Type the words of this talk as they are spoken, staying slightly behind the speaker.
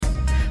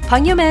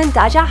朋友们，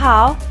大家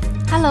好。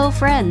Hello,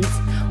 friends.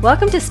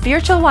 Welcome to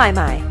Spiritual 外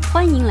卖，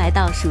欢迎来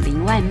到属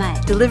灵外卖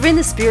delivering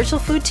the spiritual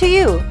food to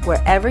you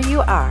wherever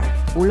you are.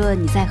 无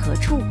论你在何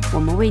处，我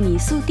们为你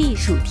速递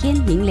属天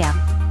灵粮。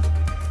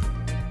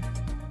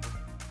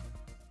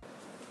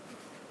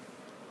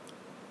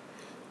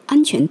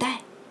安全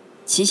带、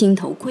骑行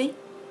头盔、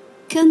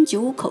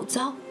KN95 口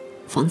罩、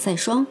防晒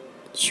霜、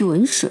驱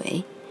蚊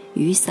水、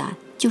雨伞、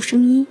救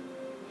生衣，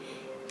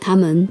它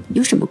们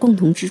有什么共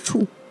同之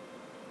处？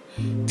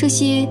这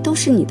些都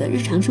是你的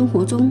日常生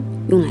活中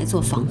用来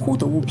做防护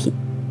的物品。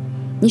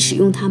你使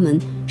用它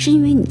们是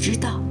因为你知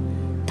道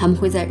它们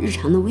会在日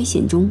常的危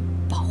险中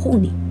保护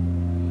你，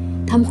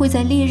它们会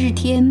在烈日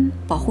天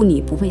保护你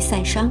不被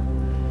晒伤，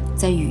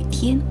在雨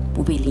天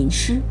不被淋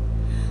湿，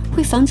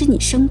会防止你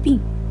生病、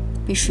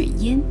被水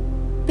淹、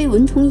被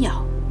蚊虫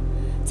咬，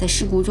在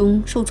事故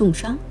中受重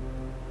伤。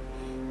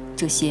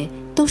这些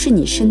都是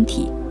你身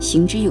体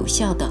行之有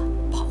效的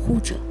保护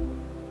者。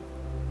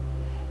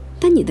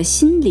但你的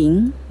心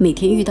灵每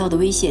天遇到的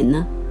危险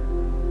呢？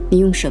你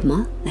用什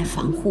么来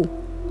防护？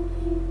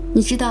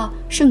你知道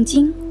圣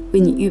经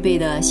为你预备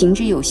的行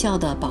之有效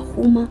的保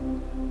护吗？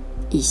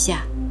以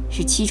下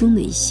是其中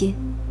的一些。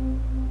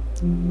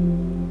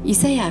以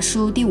赛亚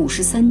书第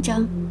53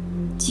章，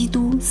基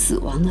督死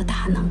亡的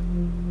大能。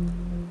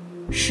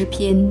诗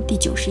篇第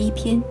91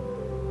篇，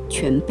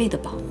全备的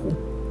保护。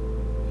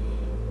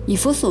以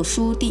弗所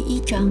书第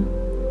1章，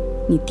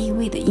你地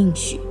位的应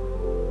许。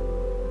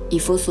以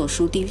弗所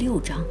书第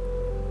6章，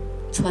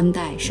穿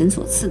戴神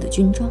所赐的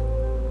军装。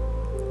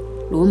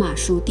罗马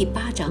书第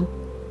8章，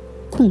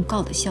控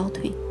告的消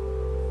退。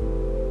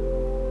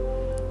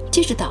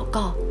借着祷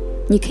告，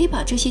你可以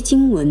把这些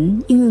经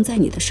文应用在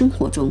你的生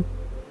活中，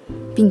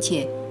并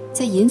且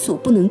在眼所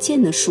不能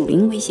见的属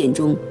灵危险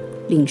中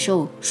领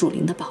受属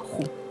灵的保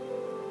护。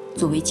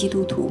作为基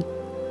督徒，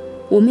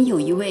我们有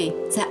一位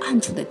在暗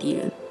处的敌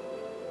人，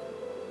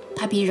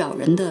他比扰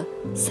人的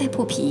赛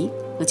破皮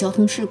和交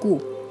通事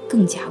故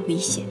更加危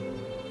险。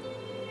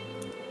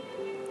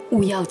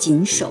务要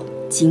谨守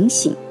警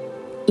醒，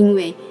因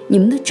为你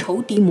们的仇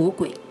敌魔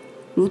鬼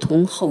如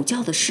同吼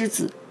叫的狮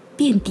子，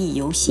遍地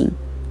游行，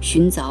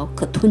寻找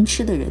可吞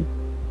吃的人。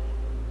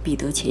彼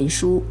得前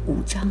书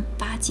5章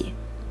8节。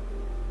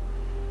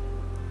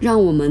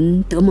让我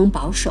们得蒙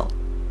保守。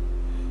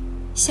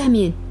下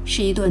面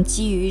是一段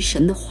基于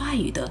神的话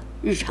语的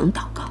日常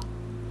祷告，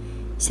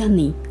向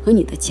你和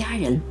你的家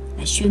人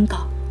来宣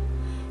告，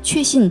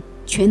确信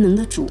全能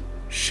的主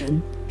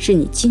神是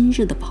你今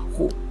日的保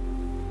护。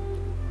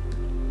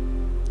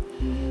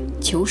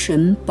求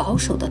神保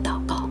守的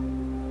祷告。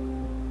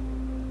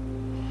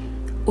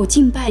我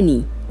敬拜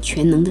你，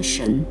全能的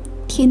神，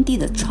天地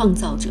的创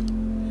造者。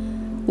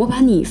我把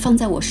你放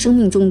在我生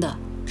命中的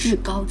至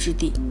高之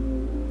地。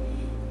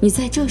你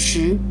在这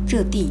时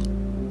这地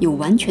有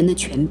完全的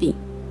权柄。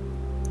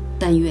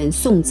但愿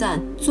颂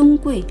赞、尊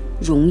贵、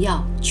荣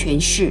耀、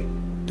权势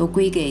都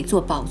归给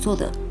做宝座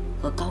的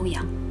和羔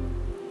羊，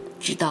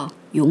直到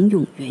永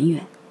永远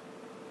远。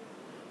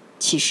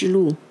启示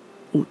录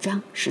5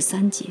章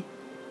13节。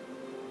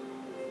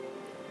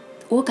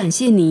我感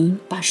谢你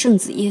把圣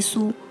子耶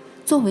稣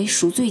作为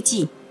赎罪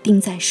祭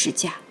钉在十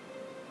架。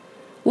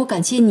我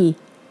感谢你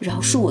饶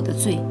恕我的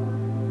罪。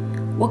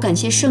我感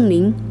谢圣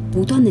灵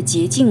不断地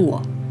洁净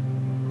我。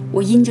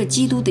我因着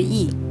基督的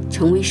义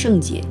成为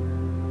圣洁。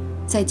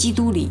在基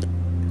督里，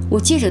我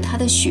借着他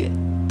的血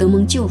得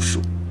蒙救赎，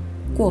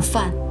过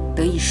犯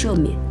得以赦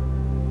免，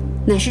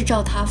乃是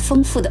照他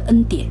丰富的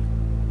恩典。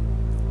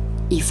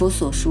以弗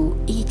所书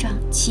1章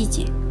7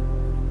节。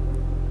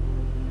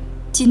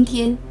今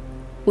天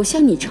我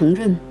向你承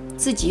认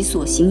自己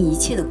所行一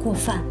切的过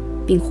犯，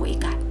并悔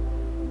改。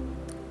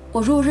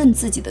我若认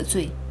自己的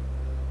罪，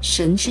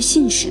神是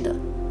信实的，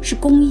是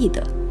公义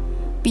的，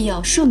必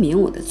要赦免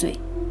我的罪，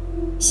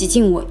洗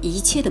净我一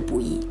切的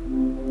不义。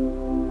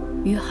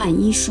约翰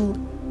1书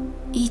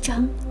1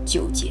章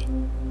9节。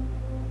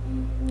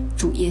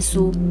主耶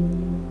稣，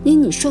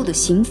因你受的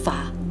刑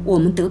罚，我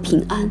们得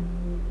平安；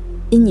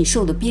因你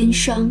受的鞭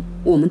伤，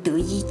我们得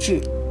医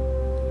治。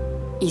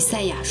以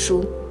赛亚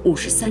书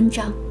53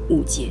章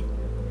5节。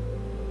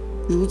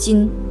如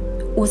今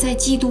我在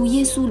基督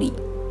耶稣里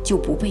就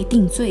不被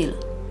定罪了。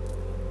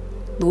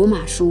罗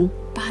马书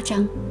8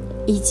章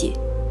1节。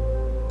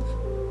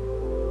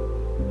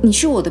你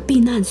是我的避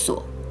难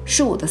所，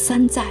是我的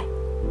山寨，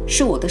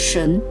是我的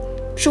神，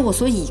是我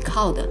所倚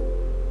靠的。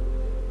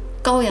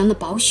羔羊的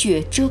宝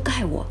血遮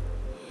盖我，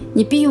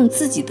你必用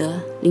自己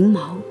的翎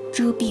毛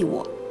遮蔽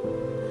我。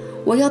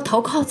我要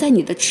投靠在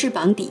你的翅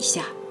膀底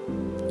下，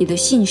你的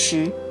信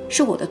实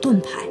是我的盾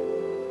牌。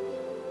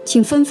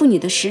请吩咐你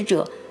的使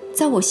者，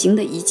在我行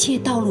的一切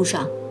道路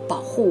上保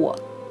护我。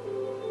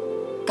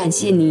感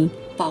谢你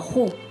保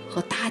护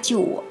和搭救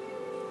我。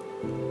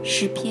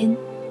诗篇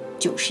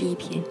91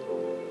篇。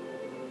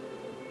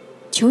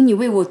求你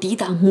为我抵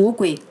挡魔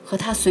鬼和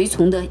他随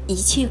从的一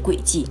切诡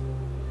计。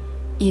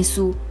耶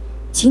稣，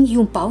请你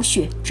用宝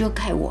血遮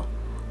盖我，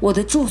我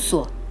的住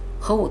所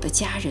和我的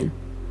家人，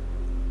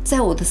在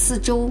我的四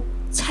周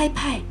差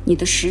派你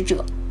的使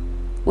者，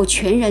我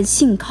全然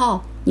信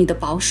靠你的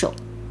保守。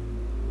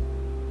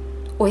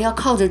我要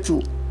靠着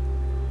主，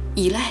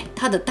依赖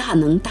他的大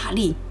能大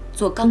力，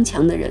做刚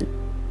强的人。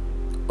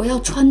我要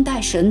穿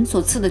戴神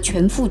所赐的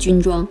全副军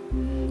装，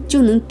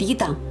就能抵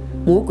挡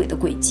魔鬼的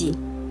诡计。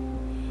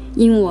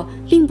因我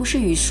并不是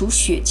与属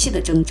血气的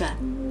征战，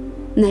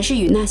乃是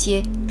与那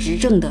些执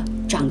政的、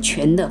掌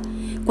权的、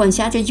管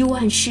辖着幽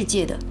暗世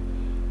界的，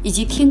以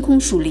及天空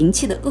属灵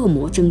气的恶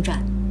魔征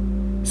战。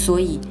所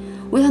以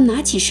我要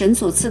拿起神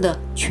所赐的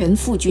全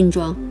副军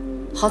装，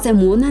好在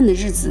磨难的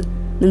日子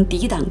能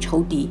抵挡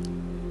仇敌，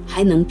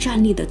还能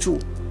站立得住。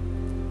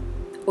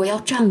我要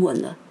站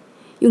稳了，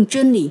用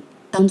真理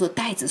当作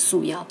带子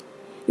束腰，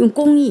用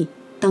公义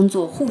当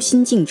作护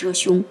心镜遮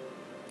胸，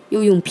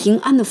又用平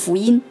安的福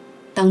音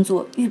当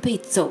作预备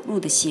走路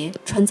的鞋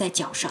穿在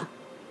脚上。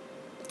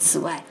此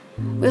外，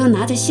我要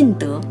拿着信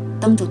德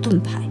当作盾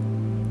牌，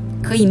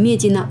可以灭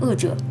尽那恶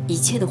者一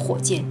切的火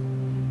箭。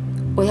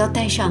我要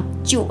戴上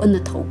救恩的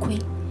头盔，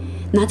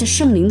拿着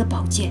圣灵的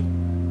宝剑，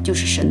就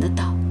是神的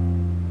道。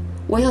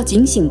我要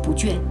警醒不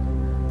倦，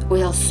我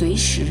要随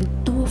时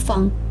多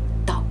方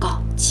祷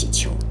告祈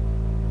求。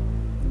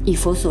以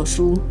弗所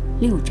书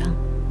6章。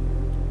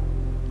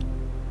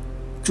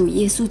主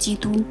耶稣基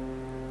督，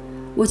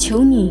我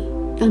求你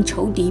让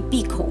仇敌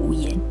闭口无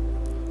言，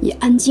也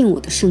安静我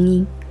的声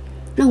音，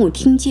让我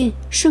听见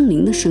圣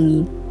灵的声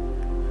音，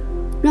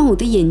让我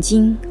的眼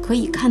睛可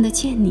以看得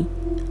见你，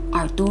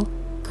耳朵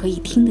可以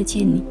听得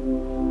见你，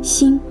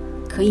心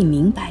可以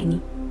明白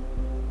你。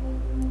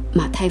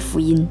马太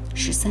福音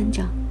13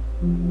章。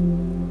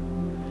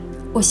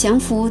我降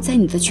服在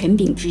你的权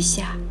柄之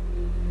下，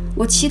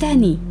我期待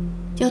你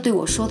要对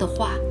我说的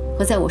话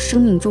和在我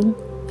生命中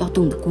要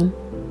动的工。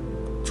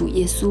主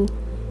耶稣，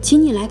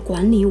请你来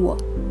管理我，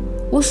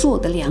我属我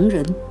的良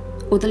人，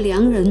我的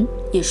良人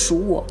也属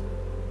我。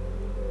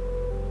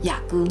雅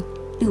歌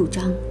6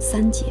章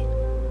3节。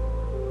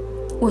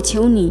我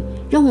求你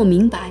让我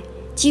明白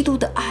基督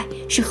的爱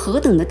是何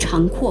等的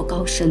长阔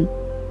高深，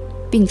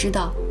并知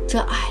道这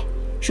爱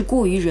是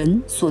过于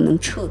人所能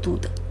测度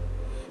的，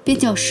便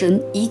叫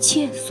神一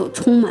切所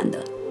充满的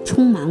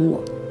充满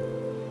我。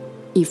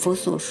以弗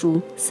所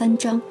书3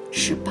章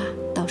18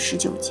到19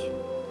节。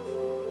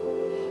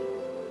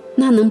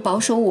那能保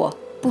守我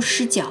不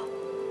失脚，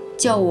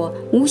叫我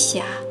无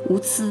瑕无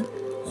疵，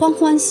欢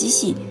欢喜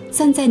喜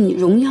站在你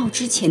荣耀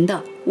之前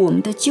的我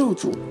们的救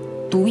主，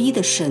独一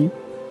的神，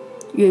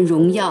愿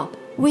荣耀、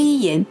威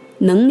严、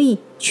能力、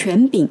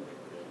权柄，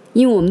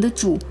因我们的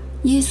主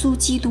耶稣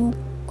基督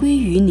归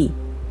于你，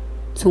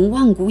从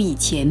万古以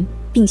前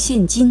并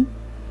现今，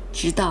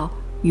直到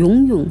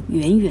永永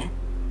远远。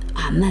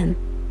阿们。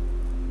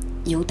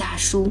犹大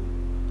书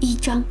1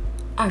章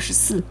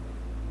24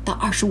到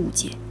25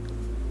节。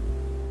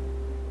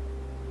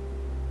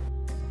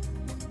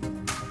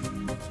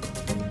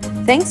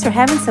Thanks for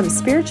having some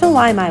spiritual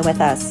Waimai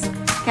with us.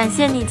 感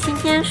谢你今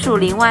天属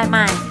灵外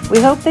卖， We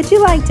hope that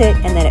you liked it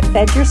and that it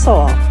fed your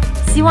soul.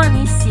 希望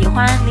你喜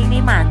欢，灵里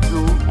满足，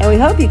 And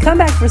we hope you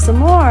come back for some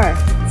more.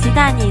 期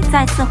待你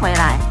再次回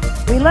来。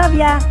We love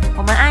ya.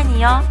 我们爱你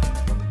哟。